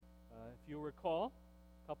you'll recall,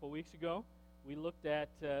 a couple weeks ago, we looked at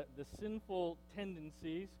the sinful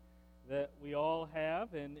tendencies that we all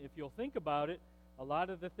have, and if you'll think about it, a lot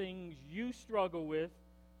of the things you struggle with,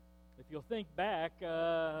 if you'll think back,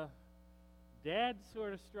 Dad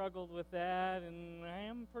sort of struggled with that, and I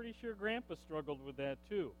am pretty sure Grandpa struggled with that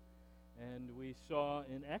too. And we saw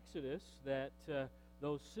in Exodus that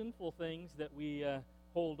those sinful things that we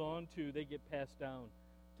hold on to, they get passed down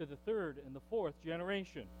to the third and the fourth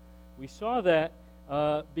generation. We saw that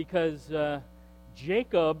because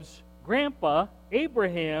Jacob's grandpa,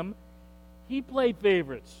 Abraham, he played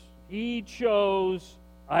favorites. He chose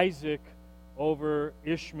Isaac over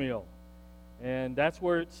Ishmael. And that's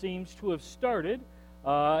where it seems to have started.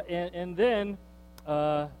 And then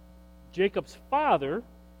Jacob's father,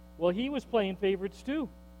 well, he was playing favorites too.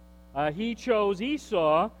 He chose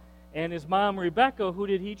Esau, and his mom, Rebekah, who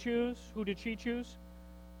did he choose? Who did she choose?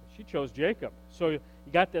 She chose Jacob. So you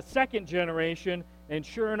got the second generation, and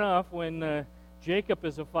sure enough, when Jacob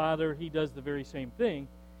is a father, he does the very same thing.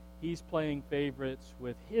 He's playing favorites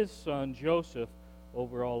with his son, Joseph,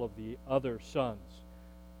 over all of the other sons.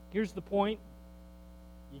 Here's the point.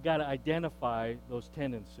 You got to identify those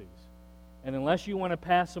tendencies. And unless you want to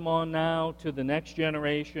pass them on now to the next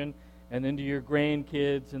generation, and then to your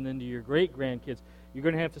grandkids, and then to your great-grandkids, you're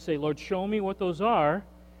going to have to say, Lord, show me what those are,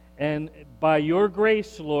 and by your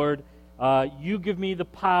grace, Lord, you give me the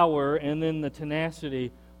power and then the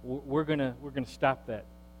tenacity. We're going to stop that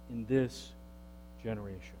in this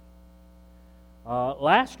generation.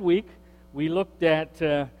 Last week, we looked at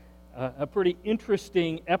a pretty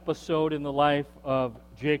interesting episode in the life of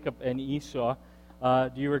Jacob and Esau.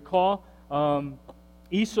 Do you recall?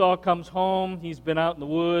 Esau comes home. He's been out in the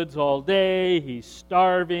woods all day. He's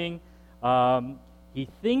starving. He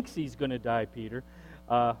thinks he's going to die, Peter.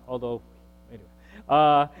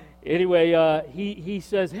 He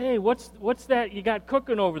says, "Hey, what's that you got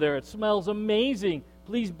cooking over there? It smells amazing.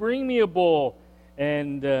 Please bring me a bowl."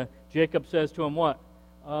 And Jacob says to him, "What?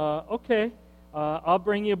 Okay, I'll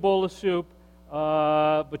bring you a bowl of soup,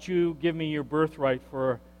 but you give me your birthright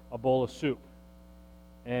for a bowl of soup."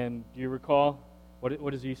 And do you recall?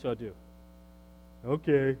 What does Esau do?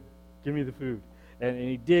 Okay, give me the food. And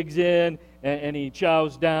he digs in, and he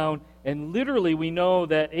chows down. And literally, we know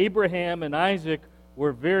that Abraham and Isaac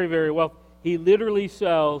were very, very wealthy. He literally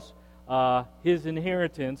sells his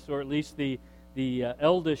inheritance, or at least the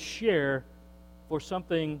eldest share, for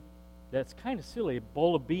something that's kind of silly, a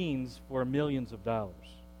bowl of beans for millions of dollars.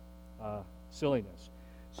 Silliness.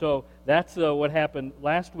 So that's what happened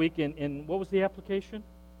last week. And what was the application?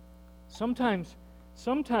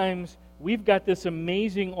 Sometimes we've got this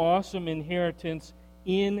amazing, awesome inheritance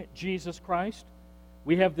in Jesus Christ.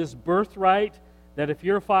 We have this birthright that if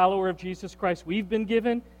you're a follower of Jesus Christ, we've been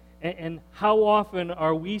given. And how often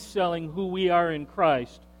are we selling who we are in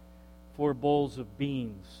Christ for bowls of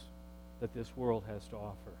beans that this world has to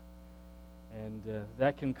offer? And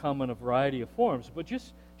that can come in a variety of forms. But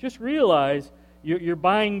just realize you're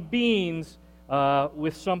buying beans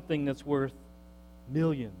with something that's worth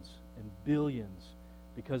millions and billions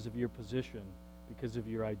because of your position, because of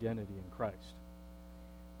your identity in Christ.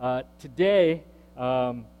 Today,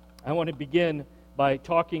 I want to begin by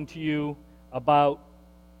talking to you about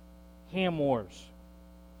ham wars.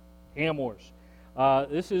 Ham wars.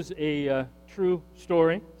 This is a true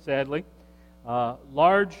story, sadly.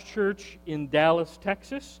 Large church in Dallas,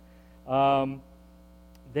 Texas.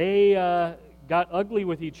 They got ugly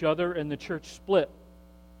with each other, and the church split.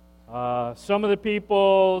 Some of the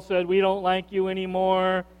people said, "We don't like you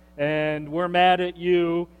anymore, and we're mad at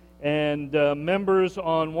you." And members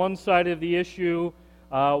on one side of the issue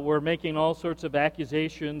were making all sorts of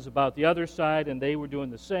accusations about the other side, and they were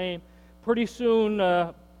doing the same. Pretty soon,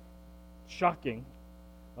 shocking,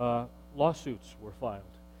 lawsuits were filed.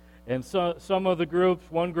 And so, some of the groups,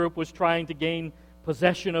 one group was trying to gain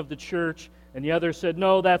possession of the church, and the other said,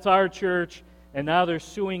 "No, that's our church." And now they're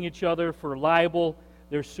suing each other for libel.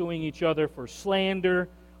 They're suing each other for slander.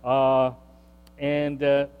 And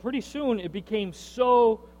pretty soon it became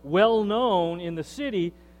so well known in the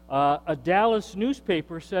city, a Dallas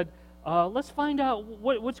newspaper said, let's find out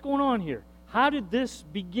what's going on here. How did this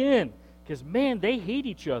begin? Because, man, they hate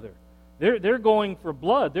each other. They're going for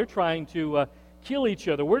blood. They're trying to kill each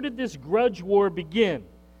other. Where did this grudge war begin?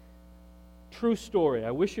 True story.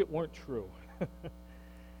 I wish it weren't true.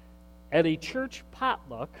 At a church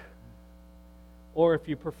potluck, or if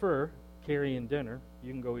you prefer, carry-in dinner,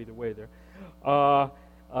 you can go either way there,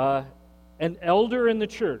 an elder in the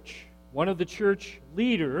church, one of the church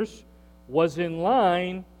leaders, was in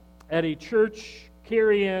line at a church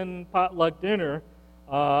carry-in potluck dinner,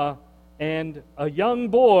 and a young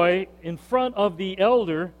boy in front of the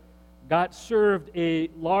elder got served a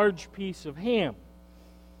large piece of ham.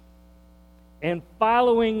 And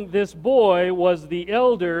following this boy was the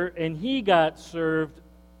elder, and he got served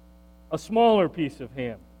a smaller piece of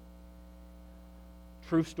ham.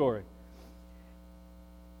 True story.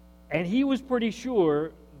 And he was pretty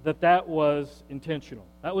sure that that was intentional.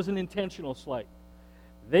 That was an intentional slight.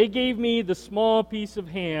 They gave me the small piece of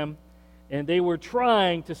ham, and they were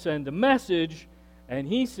trying to send a message, and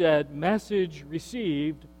he said, "Message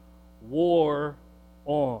received, war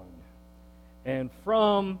on." And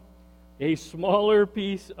from a smaller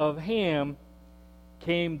piece of ham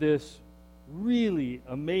came this really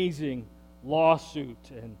amazing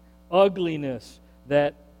lawsuit and ugliness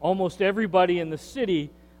that almost everybody in the city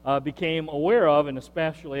became aware of, and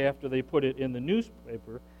especially after they put it in the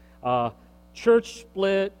newspaper. Church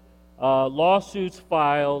split, lawsuits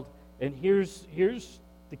filed, and here's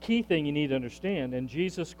the key thing you need to understand. And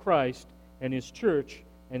Jesus Christ and His church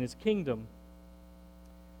and His kingdom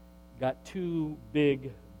got two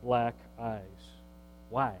big black eyes.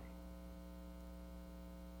 Why?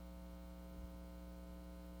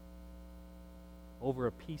 Over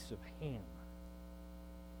a piece of ham.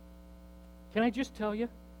 Can I just tell you?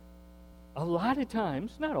 A lot of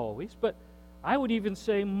times, not always, but I would even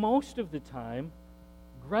say most of the time,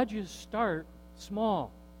 grudges start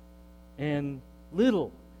small and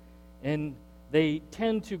little, and they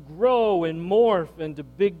tend to grow and morph into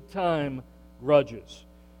big-time grudges.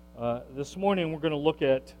 This morning we're going to look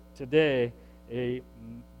at today a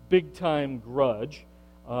big-time grudge.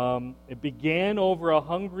 It began over a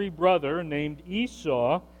hungry brother named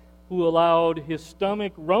Esau who allowed his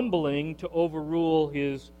stomach rumbling to overrule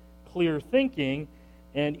his clear thinking,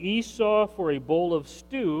 and Esau, for a bowl of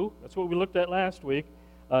stew, that's what we looked at last week,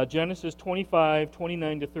 Genesis 25,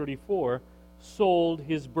 29 to 34, sold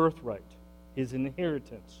his birthright, his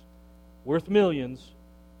inheritance, worth millions,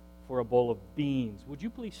 for a bowl of beans. Would you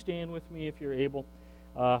please stand with me if you're able?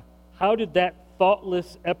 How did that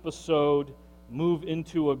thoughtless episode move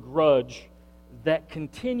into a grudge that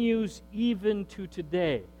continues even to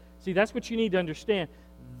today? See, that's what you need to understand.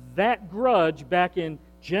 That grudge back in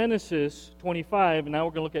Genesis 25, and now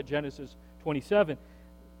we're going to look at Genesis 27,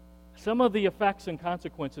 some of the effects and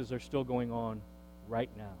consequences are still going on right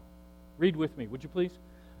now. Read with me, would you please?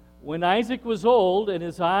 When Isaac was old and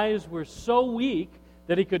his eyes were so weak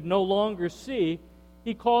that he could no longer see,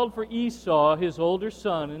 he called for Esau, his older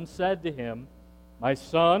son, and said to him, "My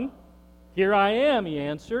son, here I am," he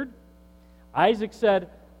answered. Isaac said,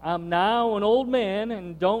 "I'm now an old man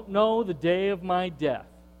and don't know the day of my death.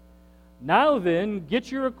 Now then,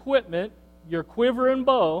 get your equipment, your quiver and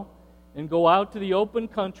bow, and go out to the open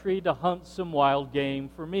country to hunt some wild game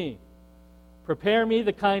for me. Prepare me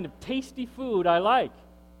the kind of tasty food I like,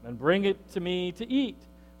 and bring it to me to eat,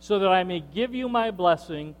 so that I may give you my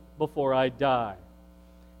blessing before I die."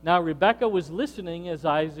 Now Rebekah was listening as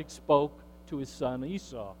Isaac spoke to his son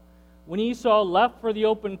Esau. When Esau left for the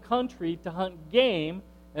open country to hunt game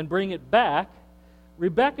and bring it back,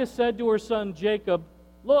 Rebekah said to her son Jacob,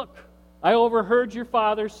 "Look, I overheard your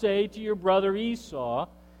father say to your brother Esau,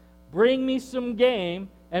 'Bring me some game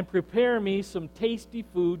and prepare me some tasty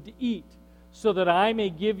food to eat, so that I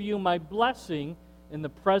may give you my blessing in the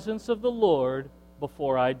presence of the Lord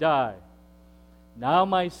before I die.' Now,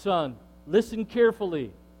 my son, listen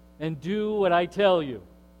carefully and do what I tell you.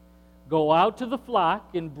 Go out to the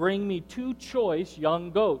flock and bring me 2 choice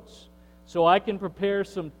young goats, so I can prepare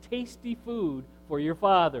some tasty food for your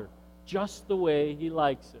father, just the way he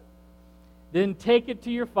likes it. Then take it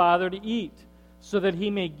to your father to eat, so that he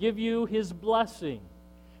may give you his blessing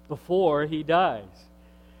before he dies."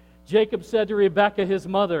 Jacob said to Rebekah his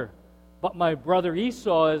mother, "But my brother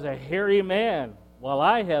Esau is a hairy man, while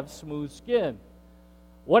I have smooth skin.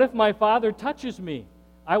 What if my father touches me?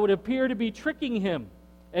 I would appear to be tricking him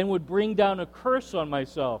and would bring down a curse on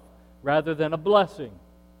myself rather than a blessing."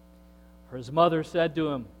 His mother said to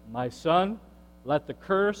him, "My son, let the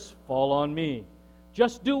curse fall on me.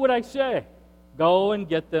 Just do what I say. Go and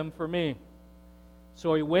get them for me."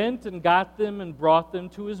 So he went and got them and brought them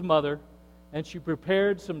to his mother, and she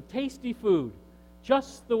prepared some tasty food,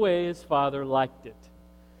 just the way his father liked it.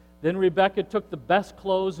 Then Rebekah took the best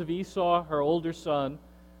clothes of Esau, her older son,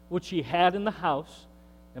 which she had in the house,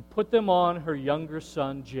 and put them on her younger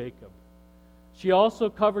son Jacob. She also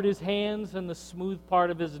covered his hands and the smooth part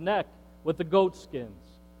of his neck with the goat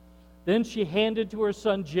skins. Then she handed to her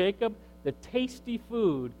son Jacob the tasty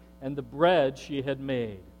food and the bread she had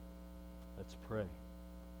made. Let's pray.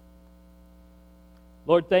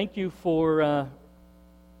 Lord, thank you for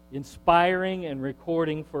inspiring and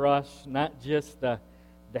recording for us not just the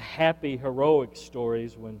the happy, heroic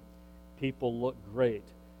stories when people look great.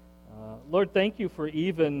 Lord, thank you for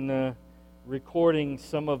even recording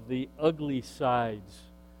some of the ugly sides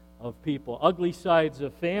of people, ugly sides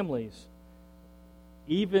of families,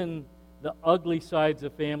 even the ugly sides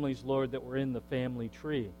of families, Lord, that were in the family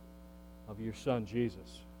tree of your Son,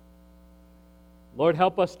 Jesus. Lord,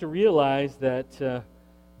 help us to realize that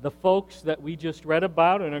the folks that we just read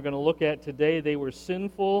about and are going to look at today, they were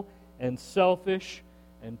sinful and selfish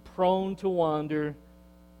and prone to wander,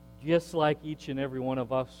 just like each and every one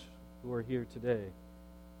of us who are here today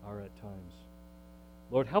are at times.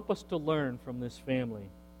 Lord, help us to learn from this family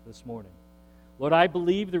this morning. Lord, I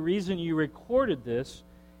believe the reason you recorded this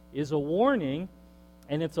is a warning,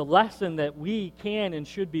 and it's a lesson that we can and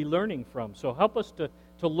should be learning from. So help us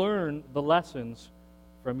to learn the lessons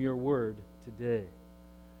from your word today.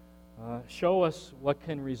 Show us what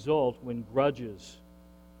can result when grudges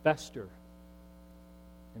fester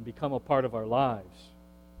and become a part of our lives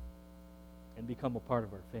and become a part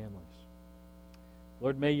of our families.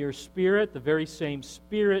 Lord, may your Spirit, the very same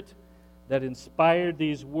Spirit that inspired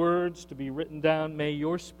these words to be written down, may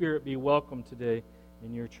your Spirit be welcome today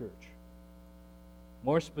in your church.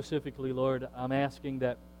 More specifically, Lord, I'm asking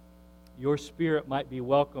that your Spirit might be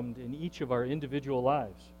welcomed in each of our individual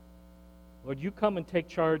lives. Lord, you come and take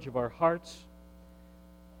charge of our hearts.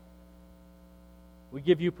 We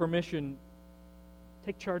give you permission,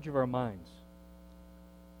 take charge of our minds.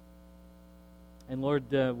 And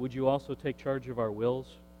Lord, would you also take charge of our wills,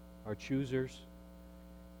 our choosers?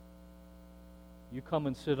 You come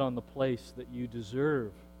and sit on the place that you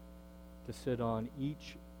deserve to sit on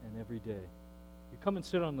each and every day. You come and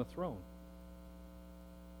sit on the throne.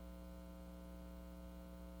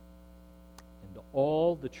 And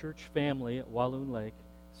all the church family at Walloon Lake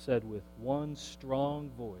said with one strong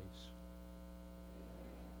voice,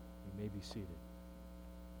 you may be seated.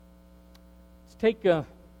 Let's take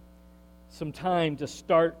some time to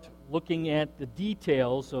start looking at the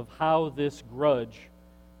details of how this grudge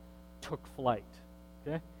took flight.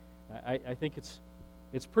 Okay, I think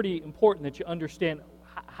it's pretty important that you understand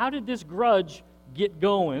how did this grudge get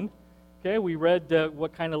going. Okay, we read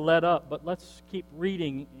what kind of led up, but let's keep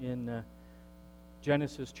reading in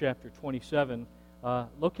Genesis chapter 27.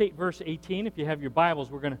 Locate verse 18 if you have your Bibles.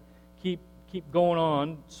 We're going to keep going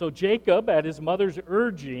on. So Jacob, at his mother's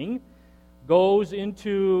urging, goes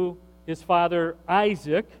into his father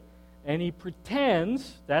Isaac, and he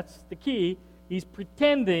pretends, that's the key, he's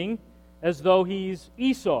pretending as though he's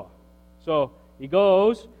Esau. So he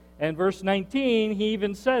goes, and verse 19, he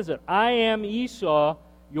even says it, I am Esau,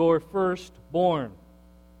 your firstborn.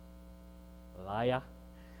 Liar.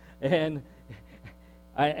 And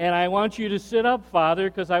I want you to sit up, Father,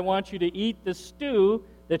 because I want you to eat the stew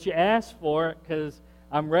that you asked for, because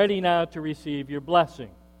I'm ready now to receive your blessing.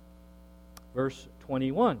 Verse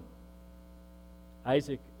 21.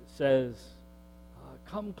 Isaac says,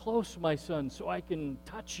 come close, my son, so I can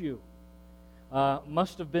touch you.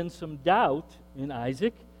 Must have been some doubt in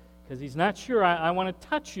Isaac, because he's not sure. I want to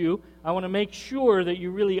touch you. I want to make sure that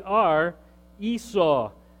you really are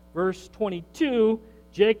Esau. Verse 22,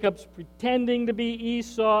 Jacob's pretending to be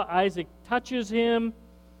Esau. Isaac touches him.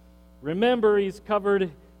 Remember, he's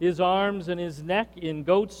covered his arms and his neck in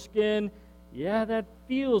goat skin. Yeah, that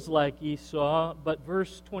feels like Esau, but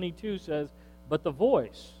verse 22 says, but the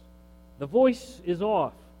voice is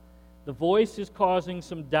off. The voice is causing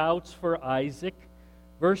some doubts for Isaac.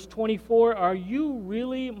 Verse 24, are you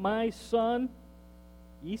really my son,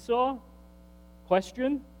 Esau?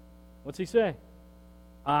 Question. What's he say?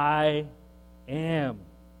 I am.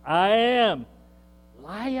 I am.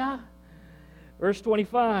 Liar. Verse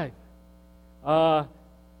 25.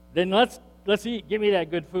 Then let's eat. Give me that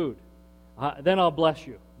good food. Then I'll bless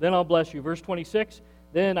you. Then I'll bless you. Verse 26.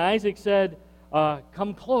 Then Isaac said,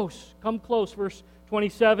 come close. Come close. Verse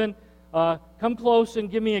 27. Come close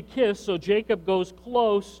and give me a kiss. So Jacob goes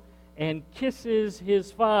close and kisses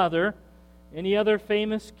his father. Any other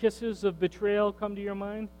famous kisses of betrayal come to your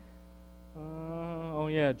mind? Oh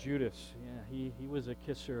yeah, Judas. Yeah, he was a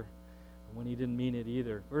kisser when he didn't mean it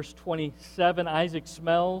either. Verse 27, Isaac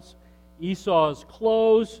smells Esau's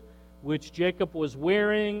clothes, which Jacob was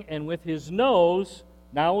wearing, and with his nose,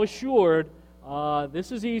 now assured,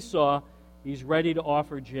 this is Esau, he's ready to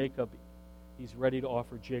offer Jacob. He's ready to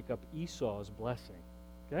offer Jacob Esau's blessing.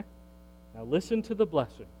 Okay? Now listen to the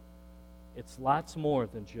blessing. It's lots more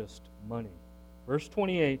than just money. Verse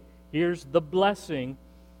 28, here's the blessing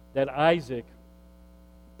that Isaac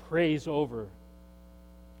prays over.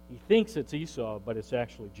 He thinks it's Esau, but it's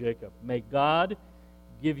actually Jacob. May God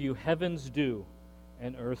give you heaven's dew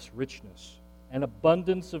and earth's richness, an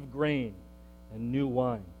abundance of grain and new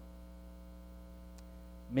wine.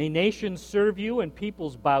 May nations serve you and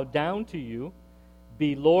peoples bow down to you.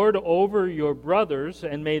 Be Lord over your brothers,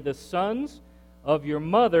 and may the sons of your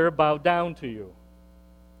mother bow down to you.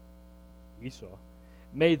 Esau.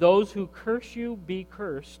 May those who curse you be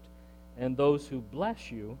cursed, and those who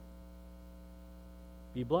bless you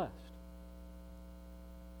be blessed.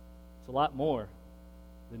 It's a lot more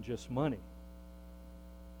than just money.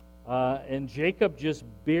 And Jacob just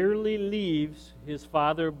barely leaves his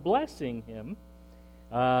father blessing him,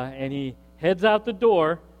 and he heads out the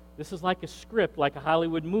door. This is like a script, like a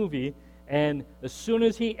Hollywood movie, and as soon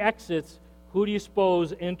as he exits, who do you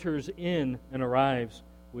suppose enters in and arrives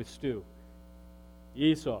with stew?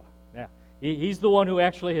 Esau. Yeah, he's the one who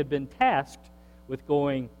actually had been tasked with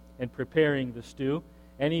going and preparing the stew.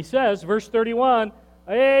 And he says, verse 31,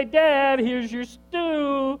 "Hey, Dad, here's your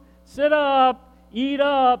stew. Sit up, eat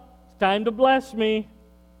up. It's time to bless me."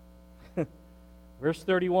 Verse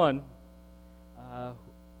 31,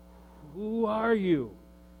 who are you?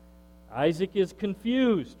 Isaac is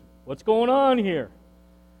confused. What's going on here?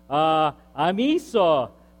 I'm Esau,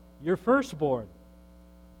 your firstborn.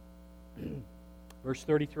 Verse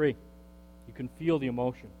 33, you can feel the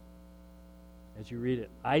emotion as you read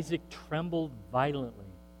it. Isaac trembled violently.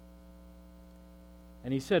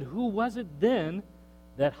 And he said, "Who was it then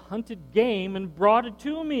that hunted game and brought it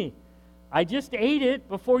to me? I just ate it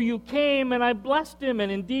before you came, and I blessed him.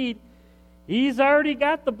 And indeed, he's already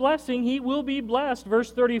got the blessing. He will be blessed."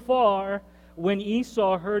 Verse 34, when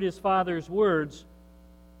Esau heard his father's words,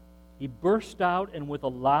 he burst out and with a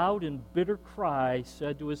loud and bitter cry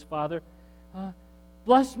said to his father,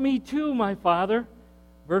 "Bless me too, my father."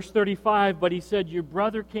 Verse 35, but he said, "Your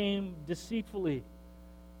brother came deceitfully.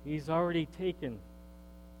 He's already taken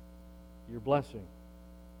your blessing."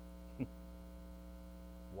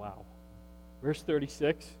 Wow. Verse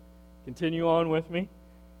 36, continue on with me.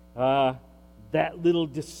 That little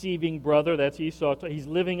deceiving brother, that's Esau, he's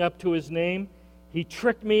living up to his name. He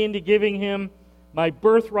tricked me into giving him my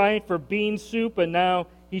birthright for bean soup, and now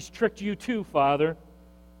he's tricked you too, Father.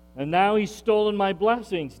 And now he's stolen my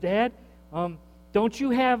blessings. Dad, don't you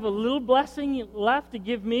have a little blessing left to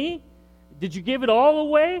give me? Did you give it all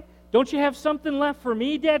away? Don't you have something left for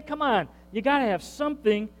me, Dad? Come on. You got to have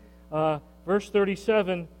something. Verse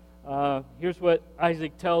 37, here's what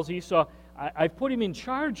Isaac tells Esau. I've put him in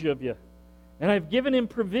charge of you, and I've given him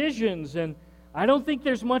provisions, and I don't think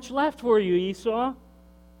there's much left for you, Esau.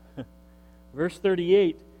 Verse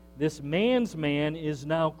 38, this man's man is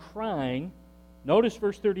now crying. Notice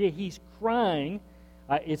verse 38, he's crying.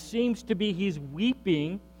 It seems to be he's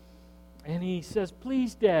weeping, and he says,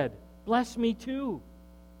 "Please, Dad, bless me too.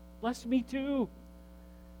 Bless me too."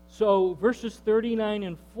 So verses 39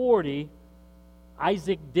 and 40,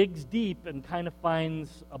 Isaac digs deep and kind of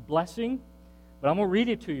finds a blessing. But I'm going to read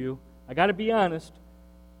it to you. I got to be honest.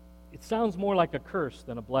 It sounds more like a curse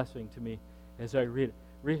than a blessing to me as I read it.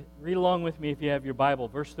 Read along with me if you have your Bible.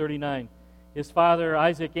 Verse 39. His father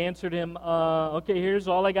Isaac answered him, "Okay, here's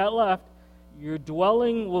all I got left. Your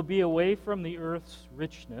dwelling will be away from the earth's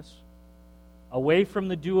richness, away from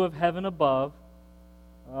the dew of heaven above.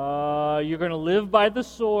 You're going to live by the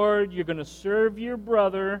sword. You're going to serve your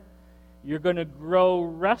brother. You're going to grow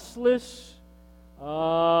restless,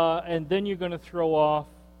 and then you're going to throw off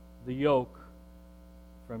the yoke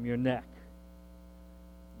from your neck."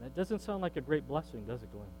 That doesn't sound like a great blessing, does it,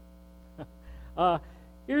 Glenn?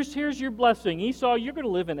 Here's your blessing. Esau, you're going to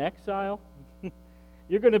live in exile.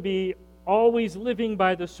 You're going to be always living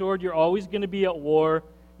by the sword. You're always going to be at war.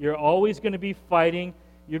 You're always going to be fighting.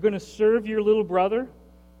 You're going to serve your little brother.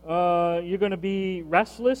 You're going to be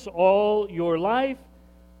restless all your life.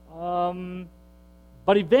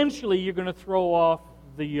 But eventually you're going to throw off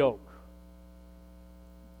the yoke.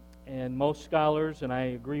 And most scholars, and I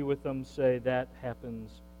agree with them, say that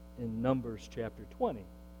happens in Numbers chapter 20.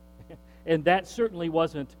 And that certainly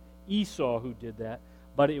wasn't Esau who did that,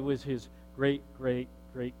 but it was his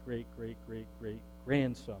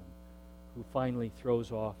great-great-great-great-great-great-grandson who finally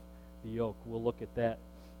throws off the yoke. We'll look at that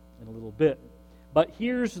in a little bit. But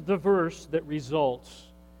here's the verse that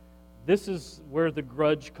results. This is where the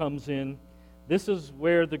grudge comes in. This is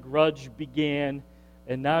where the grudge began.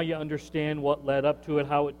 And now you understand what led up to it,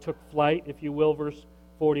 how it took flight, if you will. Verse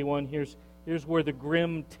 41, here's where the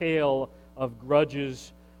grim tale of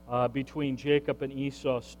grudges between Jacob and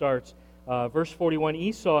Esau starts. Verse 41,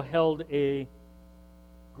 Esau held a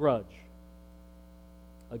grudge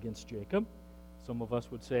against Jacob. Some of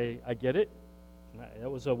us would say, I get it.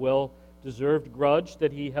 That was a well-deserved grudge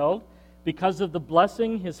that he held. Because of the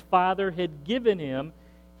blessing his father had given him,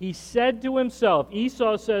 he said to himself,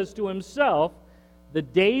 Esau says to himself, the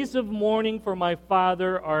days of mourning for my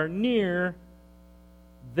father are near,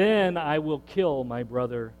 then I will kill my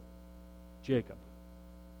brother Jacob.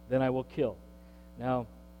 Then I will kill. Now,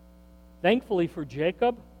 thankfully for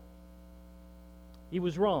Jacob, he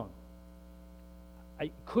was wrong.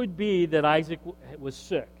 It could be that Isaac was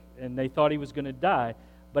sick and they thought he was going to die,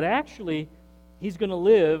 but actually, he's going to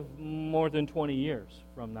live more than 20 years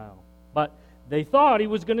from now. But they thought he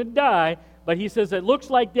was going to die, but he says, it looks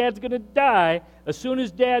like Dad's going to die. As soon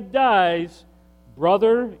as Dad dies,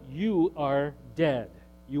 brother, you are dead.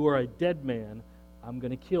 You are a dead man. I'm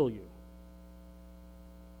going to kill you.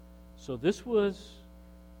 So this was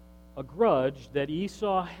a grudge that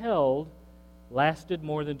Esau held, lasted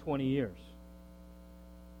more than 20 years.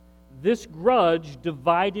 This grudge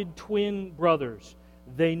divided twin brothers.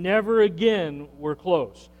 They never again were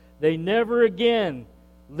close. They never again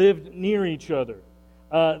lived near each other.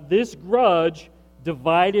 This grudge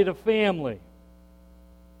divided a family.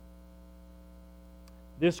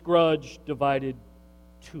 This grudge divided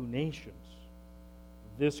two nations.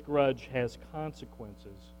 This grudge has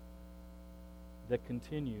consequences that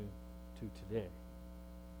continue to today.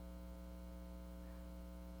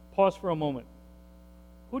 Pause for a moment.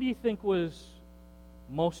 Who do you think was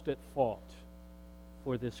most at fault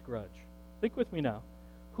for this grudge? Think with me now.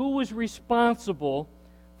 Who was responsible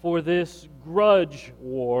for this grudge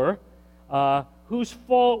war? Whose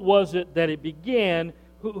fault was it that it began?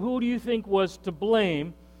 Who do you think was to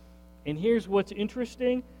blame? And here's what's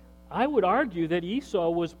interesting. I would argue that Esau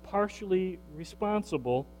was partially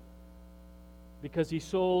responsible because he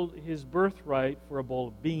sold his birthright for a bowl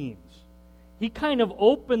of beans. He kind of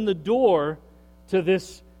opened the door to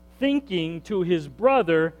this thinking to his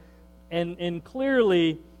brother, and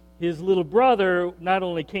clearly his little brother not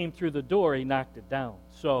only came through the door, he knocked it down.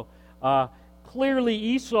 So clearly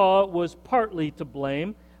Esau was partly to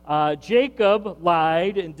blame. Jacob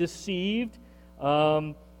lied and deceived,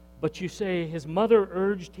 but you say his mother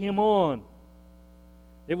urged him on.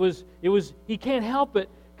 It was he can't help it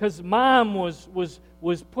because mom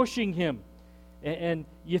was pushing him. And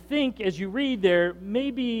you think as you read there,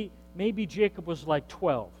 maybe Jacob was like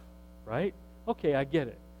 12, right? Okay, I get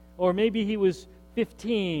it. Or maybe he was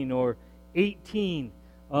 15 or 18.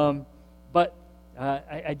 But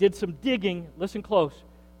I did some digging. Listen close.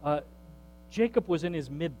 Jacob was in his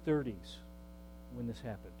mid-30s when this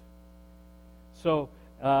happened. So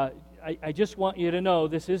I just want you to know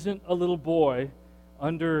this isn't a little boy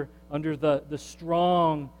under the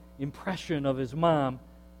strong impression of his mom.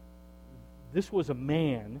 This was a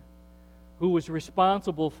man who was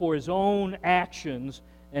responsible for his own actions,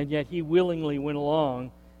 and yet he willingly went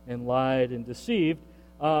along and lied and deceived.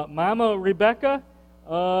 Mama Rebecca,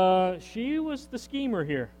 she was the schemer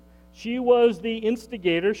here. She was the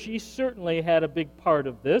instigator. She certainly had a big part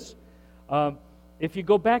of this. If you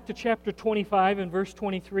go back to chapter 25 and verse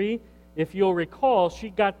 23, if you'll recall, she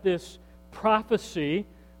got this prophecy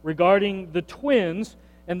regarding the twins,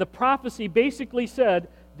 and the prophecy basically said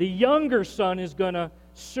the younger son is going to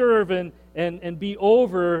serve and be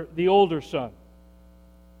over the older son.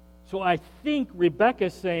 So I think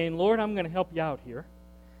Rebecca's saying, Lord, I'm going to help you out here.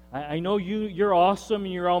 I know you're awesome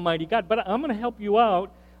and you're Almighty God, but I'm going to help you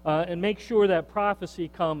out and make sure that prophecy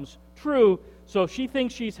comes true. So she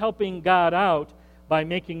thinks she's helping God out by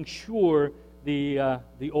making sure the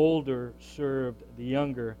older served the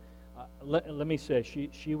younger. Let me say,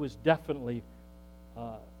 she was definitely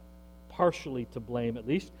partially to blame, at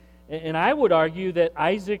least. And I would argue that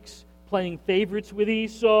Isaac's playing favorites with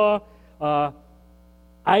Esau,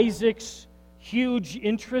 Isaac's huge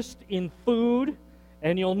interest in food,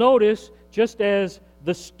 and you'll notice, just as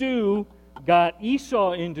the stew got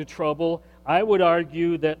Esau into trouble, I would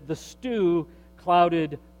argue that the stew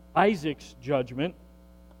clouded Isaac's judgment,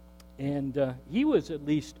 and he was at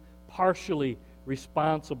least partially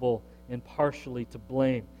responsible and partially to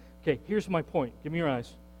blame. Okay, here's my point. Give me your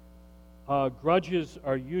eyes. Grudges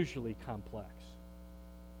are usually complex.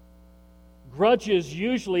 Grudges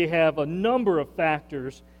usually have a number of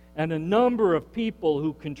factors and a number of people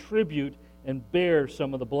who contribute and bear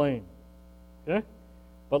some of the blame. Okay?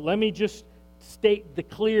 But let me just state the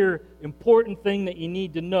clear, important thing that you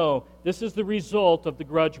need to know. This is the result of the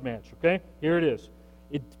grudge match. Okay? Here it is.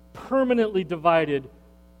 It permanently divided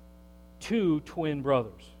two twin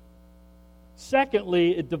brothers.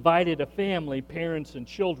 Secondly, it divided a family, parents and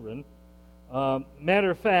children.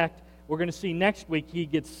 Matter of fact, we're going to see next week he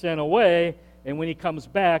gets sent away, and when he comes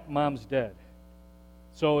back, mom's dead.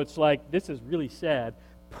 So it's like, this is really sad.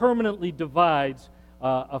 Permanently divides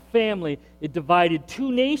a family. It divided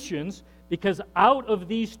two nations, because out of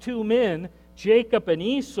these two men, Jacob and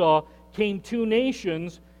Esau, came two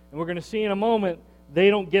nations, and we're going to see in a moment they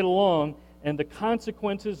don't get along, and the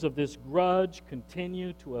consequences of this grudge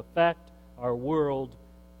continue to affect our world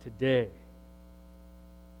today.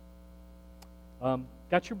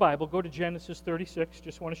 Got your Bible? Go to Genesis 36.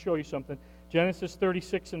 Just want to show you something. Genesis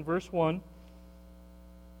 36 and verse 1.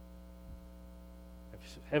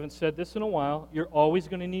 I haven't said this in a while. You're always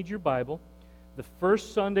going to need your Bible. The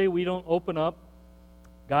first Sunday we don't open up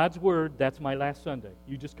God's Word, that's my last Sunday.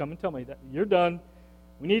 You just come and tell me that you're done.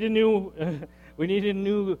 We need a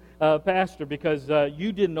new pastor because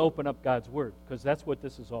you didn't open up God's Word, because that's what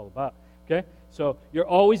this is all about. Okay? So you're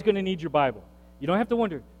always going to need your Bible. You don't have to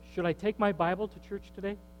wonder, should I take my Bible to church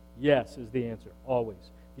today? Yes is the answer, always.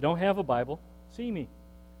 If you don't have a Bible, see me.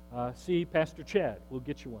 See Pastor Chad. We'll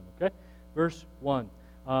get you one, okay? Verse 1.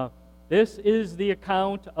 This is the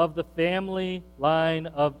account of the family line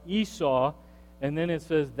of Esau. And then it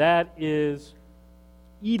says that is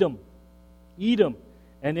Edom. Edom.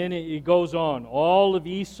 And then it goes on. All of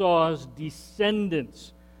Esau's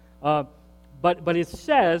descendants. But it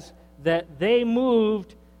says that they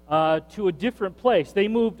moved to a different place. They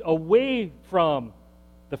moved away from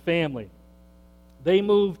the family. They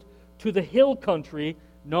moved to the hill country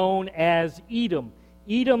known as Edom.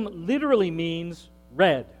 Edom literally means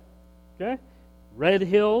red. Okay? Red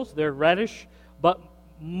hills, they're reddish, but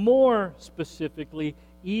more specifically,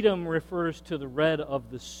 Edom refers to the red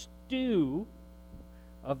of the stew,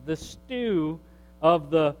 of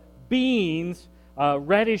the beans,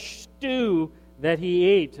 reddish stew that he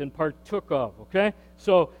ate and partook of. Okay?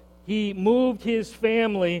 So he moved his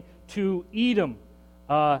family to Edom.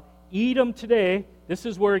 Edom today, this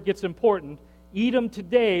is where it gets important. Edom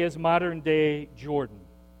today is modern-day Jordan.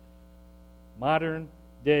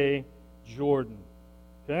 Modern-day Jordan.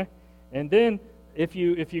 Okay? And then if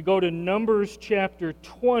you go to Numbers chapter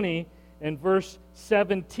 20 and verse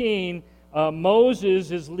 17,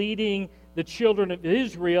 Moses is leading the children of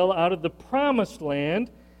Israel out of the promised land,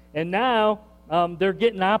 and now they're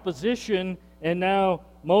getting opposition, and now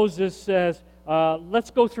Moses says,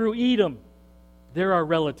 let's go through Edom. They're our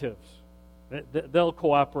relatives. They'll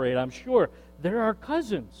cooperate, I'm sure. They're our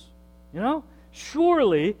cousins, you know?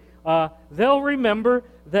 Surely they'll remember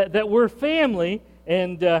that we're family,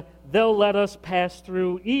 and they'll let us pass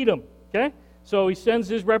through Edom, okay? So he sends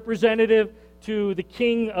his representative to the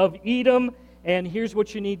king of Edom, and here's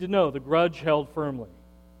what you need to know. The grudge held firmly.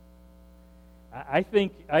 I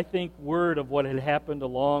think word of what had happened a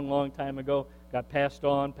long, long time ago got passed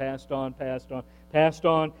on,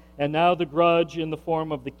 and now the grudge in the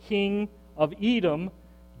form of the king of Edom,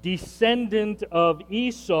 descendant of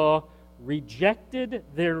Esau, rejected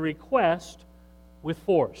their request with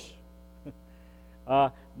force.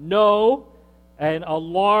 No, and a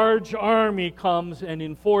large army comes and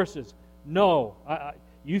enforces. No,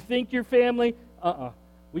 you think you're family?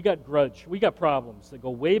 We got grudge. We got problems that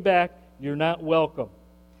go way back. You're not welcome.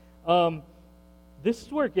 This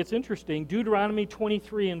is where it gets interesting. Deuteronomy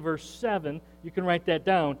 23 and verse 7, you can write that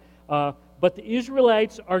down. But the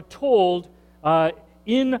Israelites are told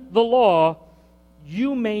in the law,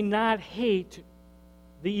 you may not hate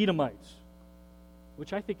the Edomites,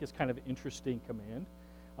 which I think is kind of an interesting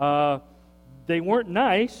command. They weren't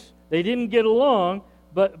nice. They didn't get along,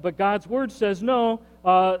 but God's word says, no,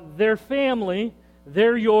 they're family.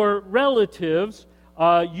 They're your relatives.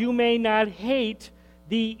 You may not hate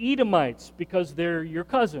the Edomites because they're your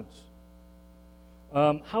cousins.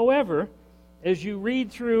 However, as you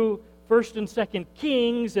read through 1st and 2nd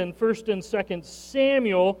Kings and 1st and 2nd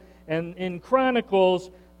Samuel and in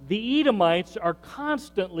Chronicles, the Edomites are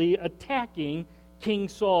constantly attacking King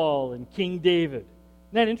Saul and King David.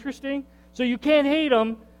 Isn't that interesting? So you can't hate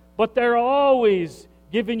them, but they're always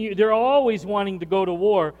wanting to go to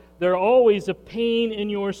war. They're always a pain in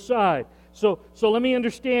your side. So let me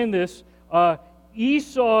understand this.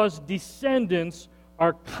 Esau's descendants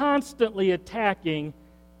are constantly attacking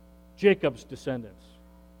Jacob's descendants.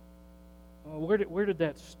 Where did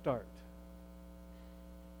that start?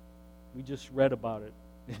 We just read about it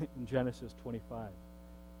in Genesis 25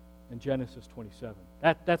 and Genesis 27.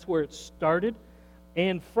 That's where it started.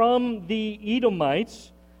 And from the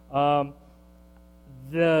Edomites,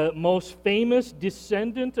 the most famous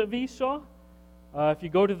descendant of Esau, if you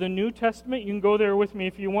go to the New Testament, you can go there with me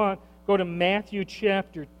if you want. Go to Matthew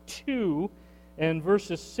chapter 2 and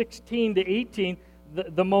verses 16 to 18.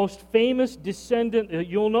 The most famous descendant that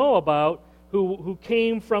you'll know about who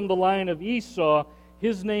came from the line of Esau,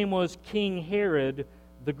 his name was King Herod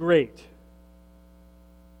the Great.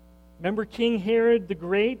 Remember King Herod the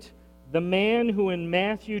Great? The man who in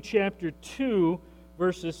Matthew chapter 2,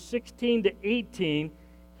 verses 16 to 18,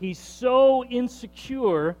 he's so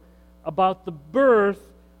insecure about the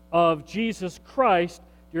birth of Jesus Christ,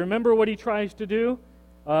 do you remember what he tries to do?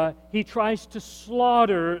 He tries to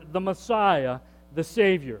slaughter the Messiah, the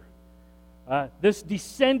Savior. This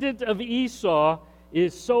descendant of Esau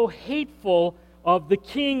is so hateful of the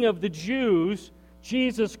King of the Jews,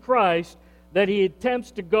 Jesus Christ, that he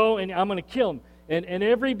attempts to go and I'm going to kill him. And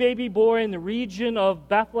every baby boy in the region of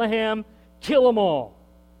Bethlehem, kill them all.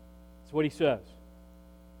 That's what he says.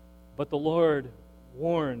 But the Lord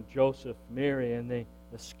warned Joseph, Mary, and they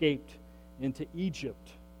escaped into Egypt.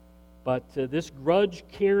 But this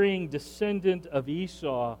grudge-carrying descendant of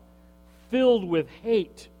Esau, filled with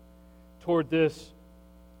hate toward this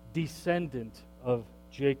descendant of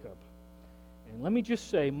Jacob. And let me just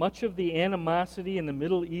say, much of the animosity in the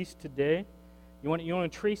Middle East today, you want to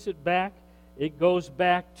trace it back? It goes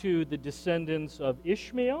back to the descendants of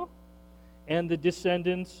Ishmael and the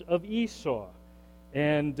descendants of Esau.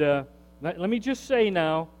 And let me just say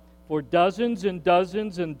now, for dozens and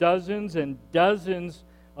dozens and dozens and dozens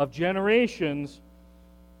of generations,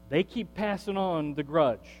 they keep passing on the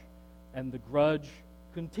grudge. And the grudge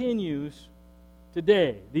continues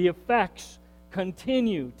today. The effects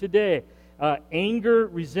continue today. Anger,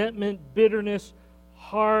 resentment, bitterness,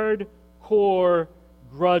 hardcore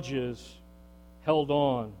grudges held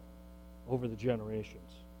on over the generations.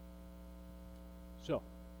 So,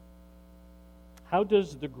 how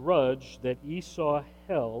does the grudge that Esau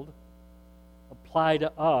held apply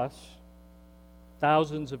to us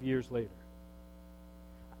thousands of years later?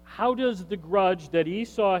 How does the grudge that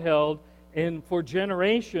Esau held and for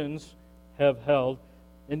generations have held,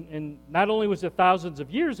 and not only was it thousands of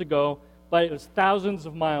years ago, but it was thousands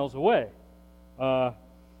of miles away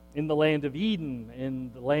in the land of Eden,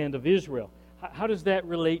 in the land of Israel. How does that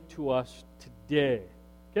relate to us today?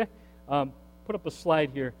 Okay, put up a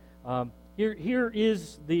slide here. Here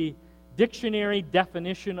is the dictionary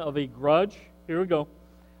definition of a grudge. Here we go.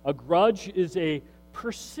 A grudge is a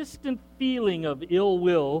persistent feeling of ill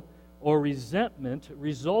will or resentment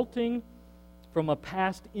resulting from a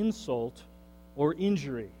past insult or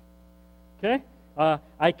injury. Okay?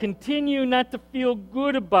 I continue not to feel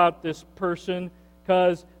good about this person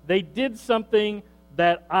because they did something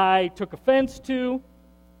that I took offense to.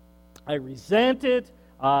 I resent it.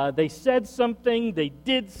 They said something, they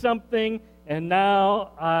did something, and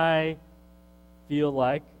now I feel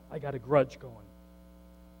like I got a grudge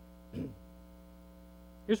going.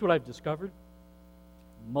 Here's what I've discovered.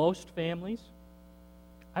 Most families,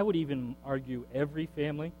 I would even argue every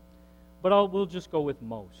family, but we'll just go with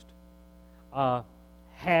most,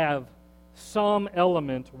 have some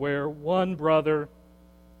element where one brother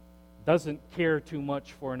doesn't care too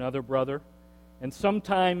much for another brother. And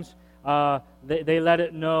sometimes they let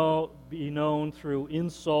it be known through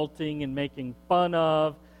insulting and making fun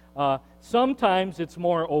of. Sometimes it's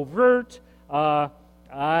more overt.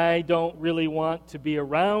 I don't really want to be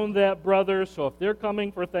around that brother, so if they're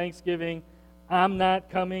coming for Thanksgiving, I'm not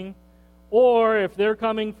coming. Or if they're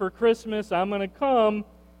coming for Christmas, I'm going to come,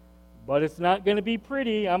 but it's not going to be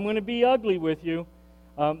pretty. I'm going to be ugly with you.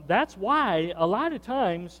 That's why a lot of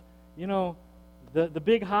times, the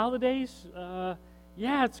big holidays,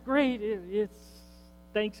 it's great. It's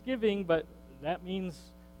Thanksgiving, but that means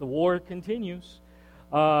the war continues.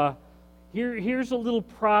 Here's a little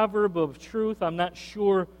proverb of truth. I'm not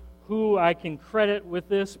sure who I can credit with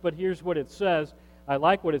this, but here's what it says. I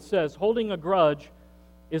like what it says. Holding a grudge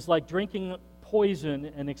is like drinking poison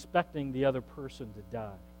and expecting the other person to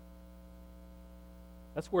die.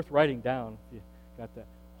 That's worth writing down if you got that.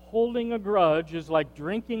 Holding a grudge is like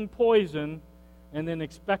drinking poison and then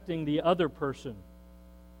expecting the other person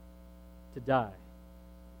to die.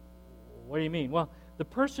 What do you mean? Well, the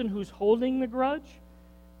person who's holding the grudge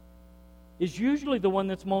is usually the one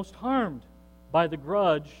that's most harmed by the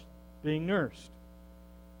grudge being nursed.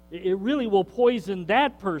 It really will poison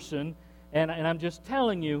that person, and I'm just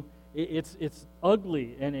telling you, it's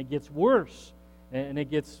ugly, and it gets worse, and it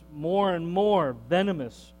gets more and more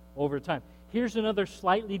venomous over time. Here's another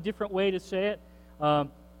slightly different way to say it.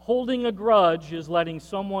 Holding a grudge is letting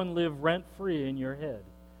someone live rent-free in your head.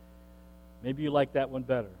 Maybe you like that one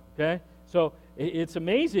better, okay? So it's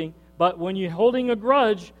amazing, but when you're holding a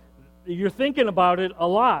grudge, you're thinking about it a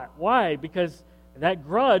lot. Why? Because that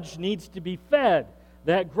grudge needs to be fed.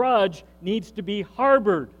 That grudge needs to be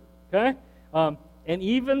harbored, okay? And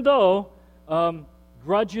even though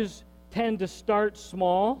grudges tend to start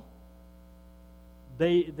small,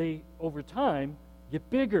 they over time get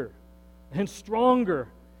bigger and stronger,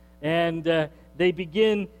 and they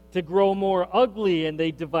begin to grow more ugly, and they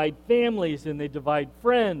divide families, and they divide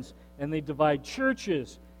friends, and they divide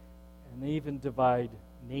churches, and they even divide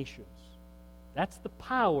nations. That's the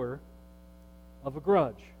power of a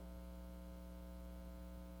grudge.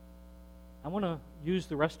 I want to use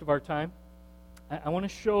the rest of our time. I want to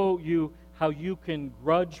show you how you can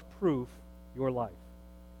grudge-proof your life.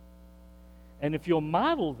 And if you'll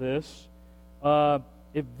model this,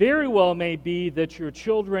 it very well may be that your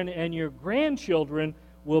children and your grandchildren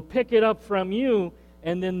will pick it up from you,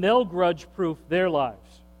 and then they'll grudge-proof their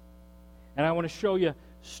lives. And I want to show you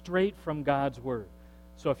straight from God's Word.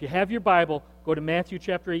 So if you have your Bible, go to Matthew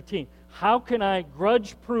chapter 18. How can I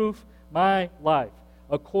grudge-proof my life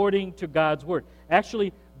according to God's Word?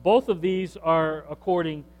 Actually, both of these are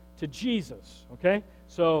according to Jesus, okay?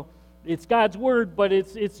 So it's God's Word, but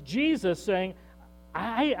it's Jesus saying,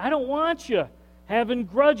 I don't want you having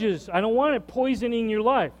grudges. I don't want it poisoning your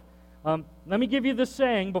life. Let me give you the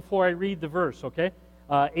saying before I read the verse, okay?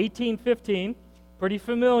 18:15, pretty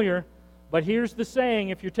familiar, but here's the saying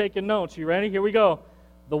if you're taking notes. You ready? Here we go.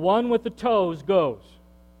 The one with the toes goes.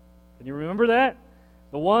 Can you remember that?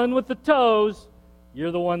 The one with the toes,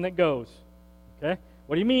 you're the one that goes. Okay?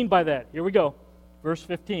 What do you mean by that? Here we go. Verse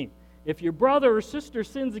 15. If your brother or sister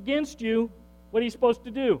sins against you, what are you supposed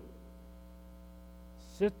to do?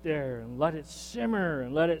 Sit there and let it simmer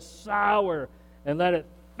and let it sour and let it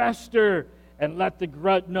fester and let the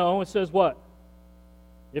grudge. No, it says what?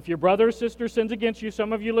 If your brother or sister sins against you,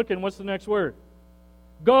 some of you looking, what's the next word?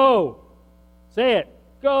 Go. Say it.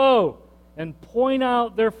 Go. And point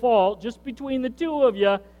out their fault just between the two of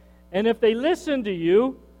you. And if they listen to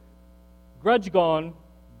you, grudge gone,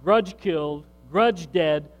 grudge killed, grudge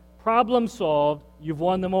dead, problem solved, you've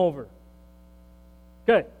won them over.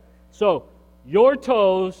 Okay, so your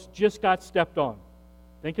toes just got stepped on.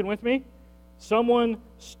 Thinking with me? Someone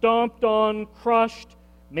stomped on, crushed.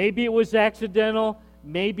 Maybe it was accidental.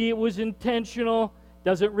 Maybe it was intentional.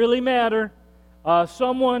 Doesn't really matter.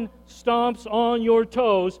 Someone stomps on your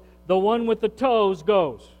toes. The one with the toes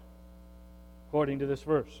goes, according to this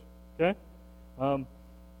verse. Okay?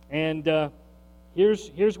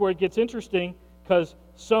 Here's where it gets interesting, because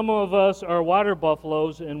some of us are water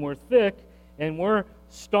buffaloes and we're thick and we're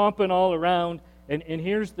stomping all around. And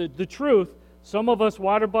here's the truth. Some of us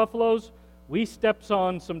water buffaloes, we stepped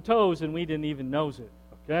on some toes and we didn't even know it.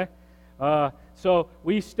 Okay? So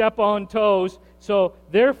we step on toes. So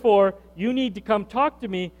therefore, you need to come talk to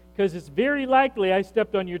me, because it's very likely I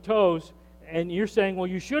stepped on your toes, and you're saying, well,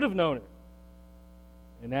 you should have known it.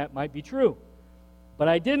 And that might be true. But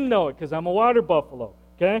I didn't know it because I'm a water buffalo,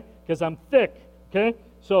 okay? Because I'm thick, okay?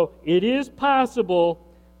 So it is possible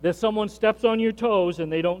that someone steps on your toes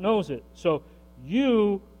and they don't know it. So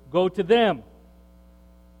you go to them,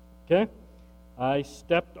 okay? I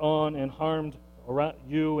stepped on and harmed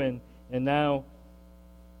you, and now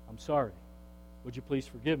I'm sorry. Would you please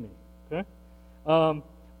forgive me, okay?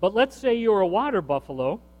 But let's say you're a water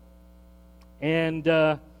buffalo, and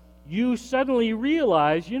you suddenly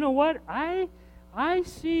realize, you know what? I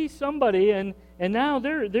see somebody, and now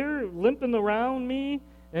they're limping around me,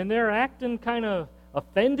 and they're acting kind of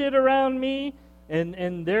offended around me,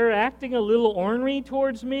 and they're acting a little ornery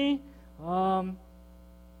towards me. I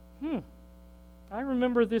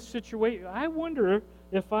remember this situation. I wonder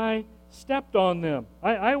if I stepped on them.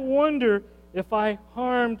 I wonder if I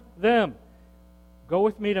harmed them. Go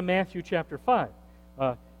with me to Matthew chapter 5.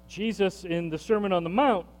 Jesus, in the Sermon on the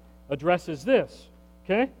Mount, addresses this.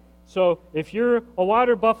 Okay? So if you're a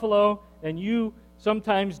water buffalo and you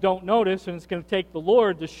sometimes don't notice, and it's going to take the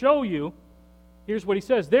Lord to show you, here's what he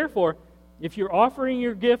says. Therefore, if you're offering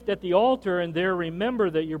your gift at the altar and there remember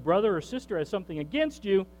that your brother or sister has something against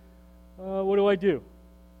you, what do?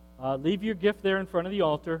 Leave your gift there in front of the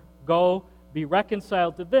altar. Go, be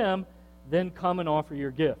reconciled to them, then come and offer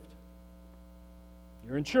your gift.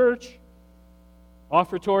 You're in church.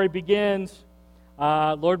 Offertory begins.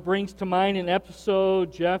 Lord brings to mind an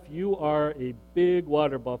episode. Jeff, you are a big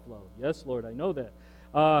water buffalo. Yes, Lord, I know that.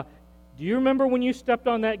 Do you remember when you stepped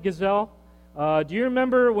on that gazelle? Do you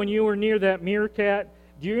remember when you were near that meerkat?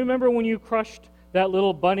 Do you remember when you crushed that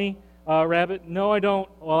little bunny rabbit? No, I don't.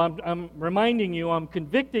 Well, I'm reminding you, I'm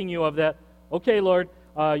convicting you of that. Okay, Lord,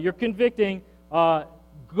 you're convicting.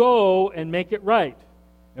 Go and make it right.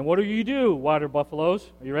 And what do, water buffaloes?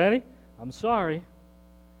 Are you ready? I'm sorry.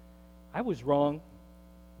 I was wrong.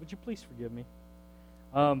 Would you please forgive me?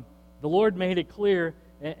 The Lord made it clear,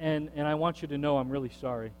 and I want you to know I'm really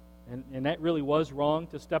sorry. And that really was wrong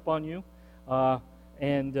to step on you.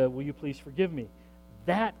 And will you please forgive me?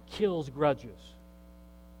 That kills grudges.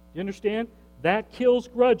 You understand? That kills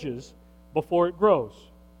grudges before it grows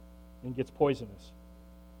and gets poisonous.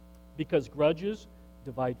 Because grudges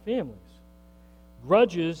divide families.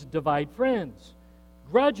 Grudges divide friends.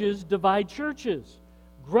 Grudges divide churches.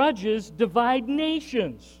 Grudges divide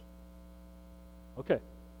nations. Okay,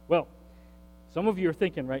 well, some of you are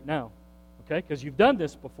thinking right now, okay, because you've done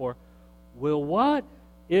this before. Well, what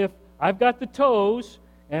if I've got the toes,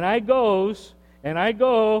 and I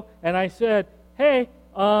go, and I said, hey,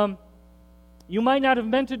 you might not have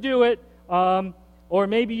meant to do it, or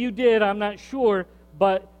maybe you did, I'm not sure,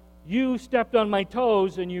 but you stepped on my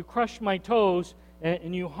toes, and you crushed my toes,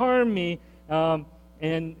 and you harmed me,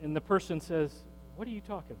 and the person says, what are you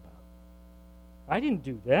talking about? I didn't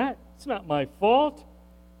do that. It's not my fault.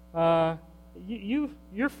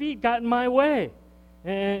 Your feet got in my way,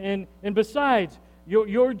 and besides,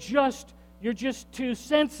 you're just too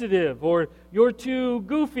sensitive, or you're too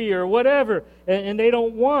goofy, or whatever, and they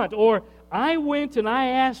don't want. Or I went and I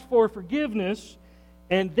asked for forgiveness,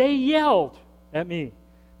 and they yelled at me.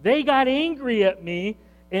 They got angry at me,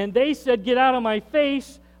 and they said, get out of my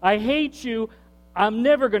face. I hate you. I'm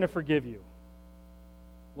never going to forgive you.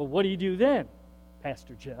 Well, what do you do then,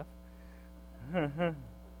 Pastor Jeff?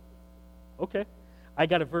 Okay. I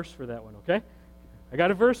got a verse for that one, okay? I got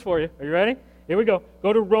a verse for you. Are you ready? Here we go.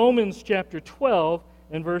 Go to Romans chapter 12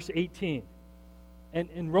 and verse 18. And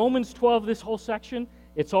in Romans 12, this whole section,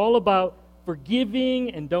 it's all about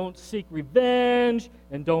forgiving and don't seek revenge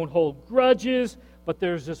and don't hold grudges. But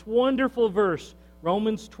there's this wonderful verse,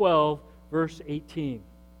 Romans 12, verse 18.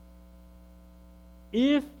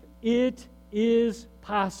 If it is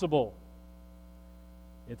possible,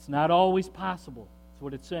 it's not always possible. That's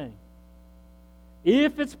what it's saying.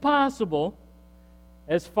 If it's possible,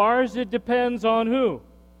 as far as it depends on who?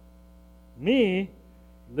 Me,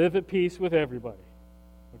 live at peace with everybody.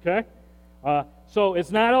 Okay? So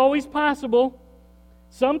it's not always possible.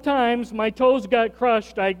 Sometimes my toes got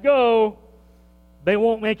crushed. I go, they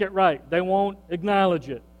won't make it right. They won't acknowledge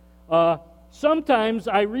it. Sometimes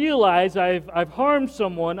I realize I've harmed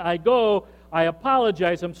someone. I go, I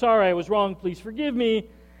apologize. I'm sorry, I was wrong. Please forgive me.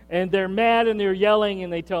 And they're mad and they're yelling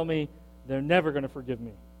and they tell me they're never going to forgive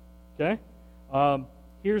me. Okay?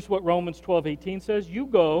 Here's what Romans 12:18 says. You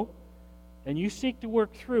go and you seek to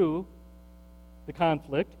work through the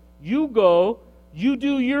conflict. You go, you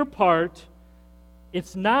do your part.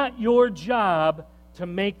 It's not your job to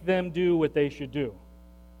make them do what they should do.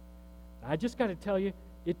 I just got to tell you,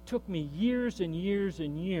 it took me years and years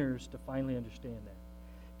and years to finally understand that.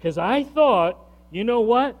 Because I thought, you know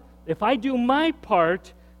what? If I do my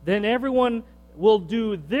part, then everyone will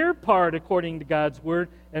do their part according to God's word,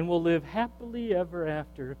 and will live happily ever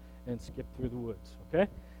after and skip through the woods. Okay?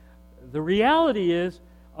 The reality is,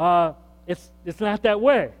 it's not that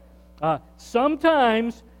way.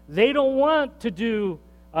 Sometimes they don't want to do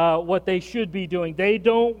what they should be doing. They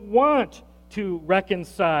don't want to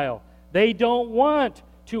reconcile. They don't want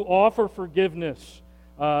to offer forgiveness.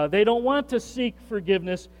 They don't want to seek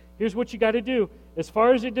forgiveness. Here's what you got to do. As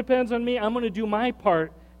far as it depends on me, I'm going to do my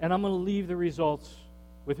part, and I'm going to leave the results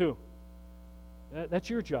with who? That's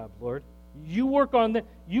your job, Lord. You work on that.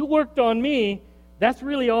 You worked on me. That's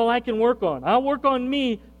really all I can work on. I'll work on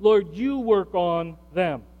me. Lord, you work on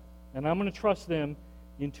them. And I'm going to trust them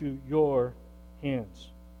into your hands.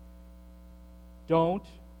 Don't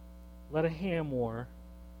let a ham war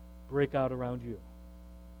break out around you.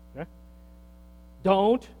 Okay?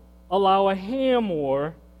 Don't allow a ham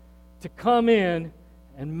war to come in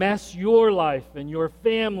and mess your life and your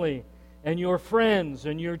family and your friends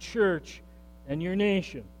and your church and your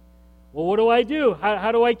nation. Well, what do?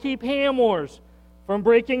 How do I keep ham wars from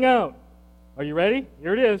breaking out? Are you ready?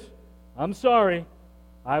 Here it is. I'm sorry.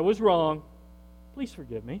 I was wrong. Please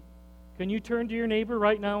forgive me. Can you turn to your neighbor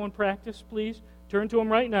right now and practice, please? Turn to him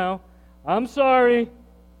right now. I'm sorry.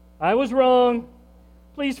 I was wrong.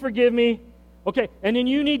 Please forgive me. Okay, and then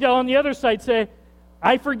you need to, on the other side, say,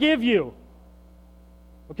 I forgive you.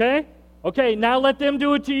 Okay? Okay, now let them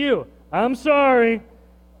do it to you. I'm sorry.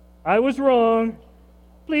 I was wrong.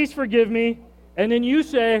 Please forgive me. And then you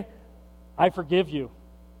say, I forgive you.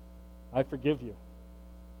 I forgive you.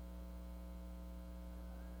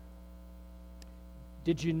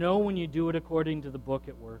 Did you know when you do it according to the book,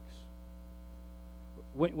 it works?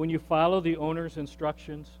 When you follow the owner's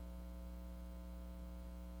instructions,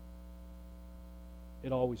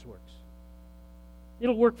 it always works.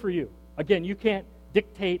 It'll work for you. Again, you can't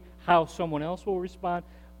dictate how someone else will respond,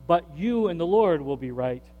 but you and the Lord will be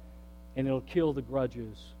right, and it'll kill the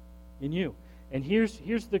grudges in you. And here's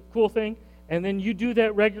the cool thing. And then you do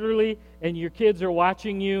that regularly, and your kids are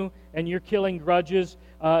watching you, and you're killing grudges.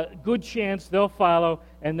 Good chance they'll follow,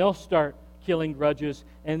 and they'll start killing grudges,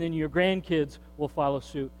 and then your grandkids will follow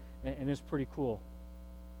suit. And it's pretty cool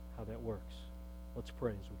how that works. Let's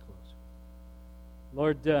pray as we close.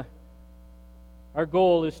 Lord, our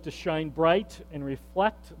goal is to shine bright and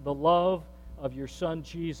reflect the love of your Son,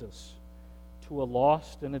 Jesus, to a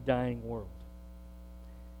lost and a dying world.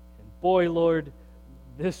 And boy, Lord,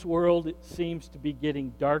 this world seems to be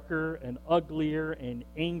getting darker and uglier and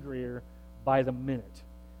angrier by the minute.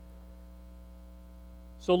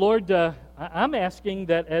 So, Lord, I'm asking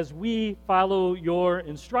that as we follow your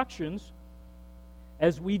instructions,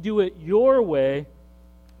 as we do it your way,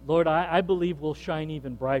 Lord, I believe we'll shine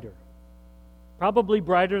even brighter. Probably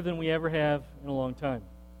brighter than we ever have in a long time.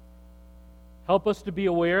 Help us to be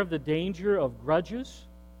aware of the danger of grudges.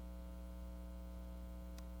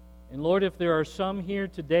 And Lord, if there are some here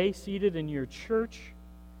today seated in your church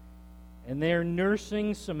and they're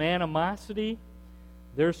nursing some animosity,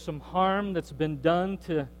 there's some harm that's been done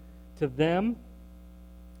to them,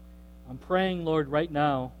 I'm praying, Lord, right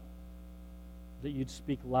now that you'd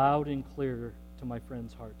speak loud and clear to my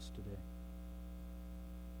friends' hearts today.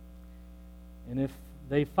 And if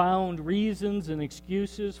they found reasons and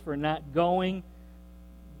excuses for not going,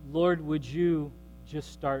 Lord, would you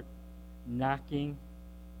just start knocking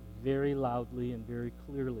very loudly and very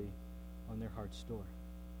clearly on their heart's door.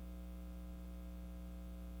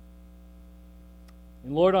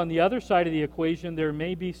 And Lord, on the other side of the equation, there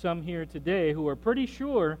may be some here today who are pretty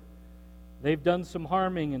sure they've done some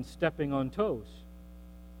harming and stepping on toes.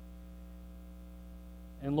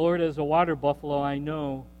 And Lord, as a water buffalo, I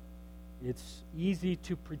know it's easy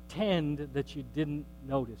to pretend that you didn't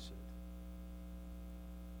notice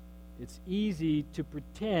it. It's easy to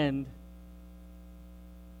pretend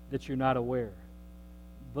that you're not aware.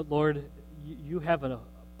 But Lord, you have a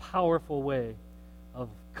powerful way of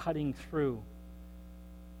cutting through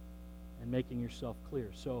and making yourself clear.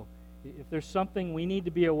 So if there's something we need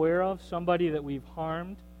to be aware of, somebody that we've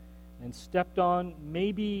harmed and stepped on,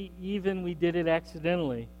 maybe even we did it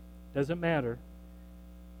accidentally, doesn't matter.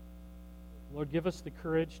 Lord, give us the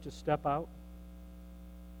courage to step out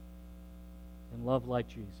and love like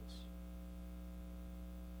Jesus.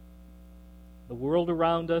 The world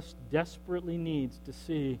around us desperately needs to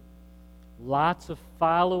see lots of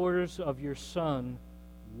followers of your Son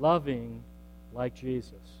loving like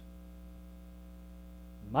Jesus.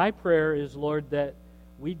 My prayer is, Lord, that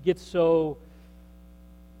we'd get so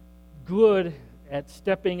good at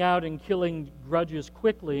stepping out and killing grudges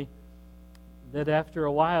quickly that after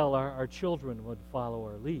a while our children would follow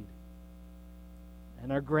our lead.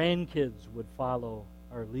 And our grandkids would follow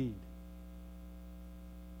our lead.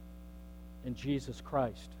 And Jesus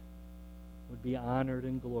Christ would be honored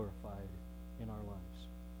and glorified in our lives.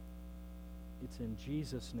 It's in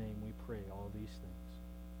Jesus' name we pray all these things.